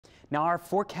Now, our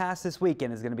forecast this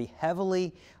weekend is going to be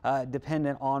heavily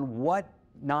dependent on what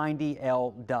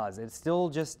 90L does. It's still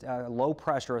just low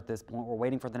pressure at this point. We're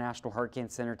waiting for the National Hurricane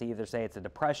Center to either say it's a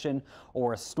depression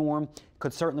or a storm.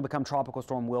 Could certainly become Tropical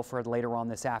Storm Wilfred later on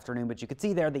this afternoon, but you can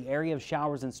see there the area of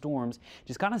showers and storms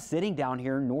just kind of sitting down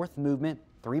here, north movement,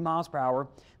 3 miles per hour.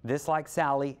 This, like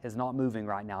Sally, is not moving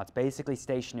right now. It's basically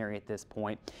stationary at this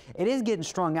point. It is getting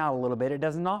strung out a little bit. It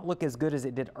does not look as good as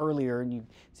it did earlier. And you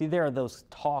see there are those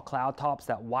tall cloud tops,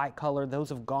 that white color, those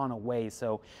have gone away.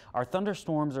 So our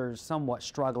thunderstorms are somewhat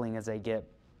struggling as they get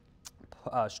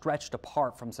stretched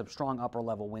apart from some strong upper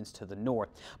level winds to the north.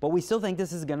 But we still think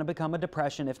this is going to become a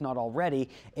depression, if not already,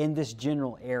 in this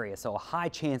general area. So a high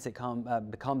chance it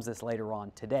becomes this later on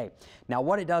today. Now,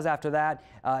 what it does after that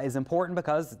is important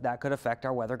because that could affect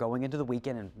our weather going into the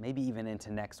weekend and maybe even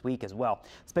into next week as well.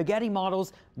 Spaghetti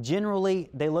models, generally,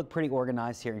 they look pretty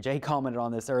organized here. Jay commented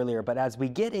on this earlier, but as we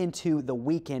get into the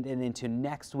weekend and into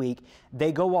next week,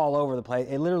 they go all over the place.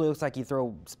 It literally looks like you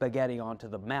throw spaghetti onto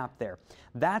the map there.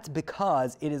 That's because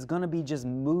it is going to be just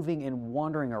moving and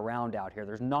wandering around out here.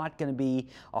 There's not going to be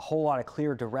a whole lot of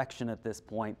clear direction at this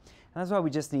point, and that's why we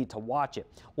just need to watch it.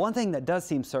 One thing that does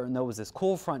seem certain, though, is this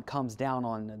cool front comes down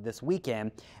on this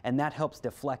weekend, and that helps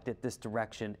deflect it this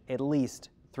direction, at least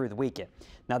through the weekend.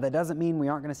 Now, that doesn't mean we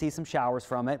aren't going to see some showers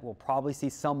from it. We'll probably see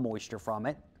some moisture from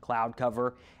it, cloud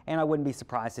cover, and I wouldn't be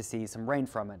surprised to see some rain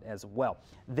from it as well.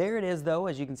 There it is, though,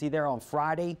 as you can see there on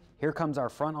Friday. Here comes our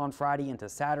front on Friday into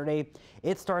Saturday.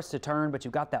 It starts to turn, but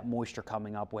you've got that moisture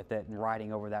coming up with it and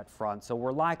riding over that front, so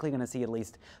we're likely going to see at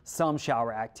least some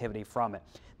shower activity from it.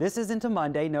 This is into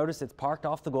Monday. Notice it's parked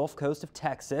off the Gulf Coast of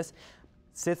Texas.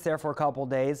 Sits there for a couple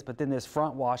days, but then this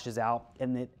front washes out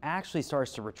and it actually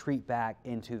starts to retreat back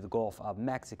into the Gulf of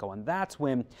Mexico. And that's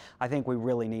when I think we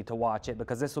really need to watch it,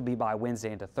 because this will be by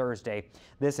Wednesday into Thursday.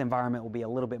 This environment will be a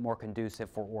little bit more conducive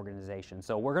for organization.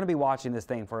 So we're going to be watching this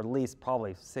thing for at least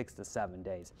probably 6 to 7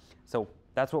 days. So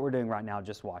that's what we're doing right now,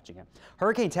 just watching it.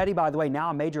 Hurricane Teddy, by the way,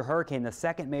 now a major hurricane, the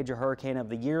second major hurricane of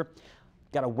the year.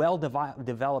 Got a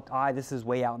well-developed eye. This is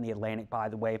way out in the Atlantic, by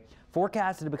the way.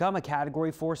 Forecasted to become a Category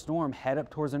 4 storm, head up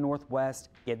towards the northwest,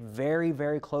 get very,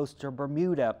 very close to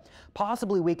Bermuda.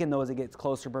 Possibly weaken, though, as it gets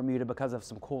closer to Bermuda because of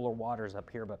some cooler waters up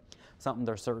here, but something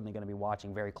they're certainly going to be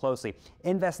watching very closely.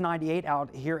 Invest 98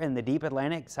 out here in the deep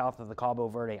Atlantic, south of the Cabo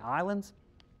Verde Islands.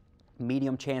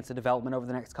 Medium chance of development over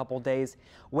the next couple of days.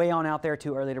 Way on out there,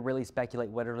 too early to really speculate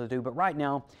what it'll do, but right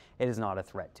now it is not a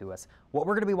threat to us. What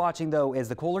we're going to be watching, though, is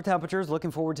the cooler temperatures. Looking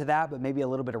forward to that, but maybe a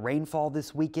little bit of rainfall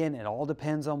this weekend. It all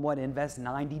depends on what Invest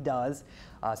 90 does.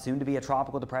 Soon to be a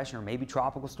tropical depression or maybe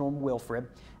Tropical Storm Wilfred.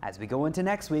 As we go into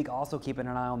next week, also keeping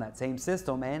an eye on that same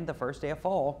system, and the first day of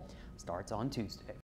fall starts on Tuesday.